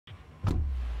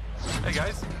Hey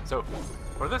guys, so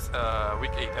for this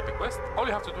week 8 epic quest, all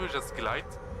you have to do is just glide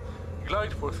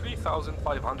for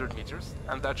 3,500 meters,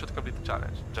 and that should complete the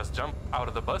challenge. Just jump out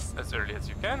of the bus as early as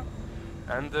you can,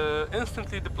 and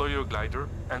instantly deploy your glider,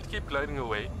 and keep gliding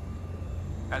away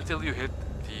until you hit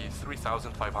the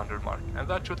 3,500 mark, and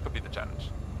that should complete the challenge.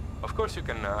 Of course, you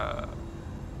can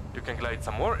glide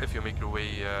some more if you make your way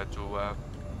to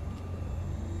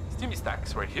Steamy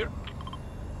Stacks right here.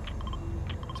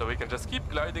 So we can just keep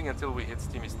gliding until we hit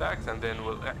Steamy Stacks, and then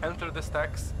we'll enter the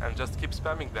stacks and just keep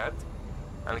spamming that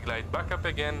and glide back up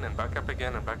again and back up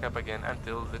again and back up again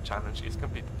until the challenge is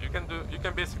completed. You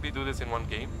can basically do this in one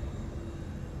game.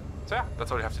 So yeah,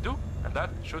 that's all you have to do, and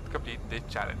that should complete the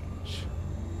challenge.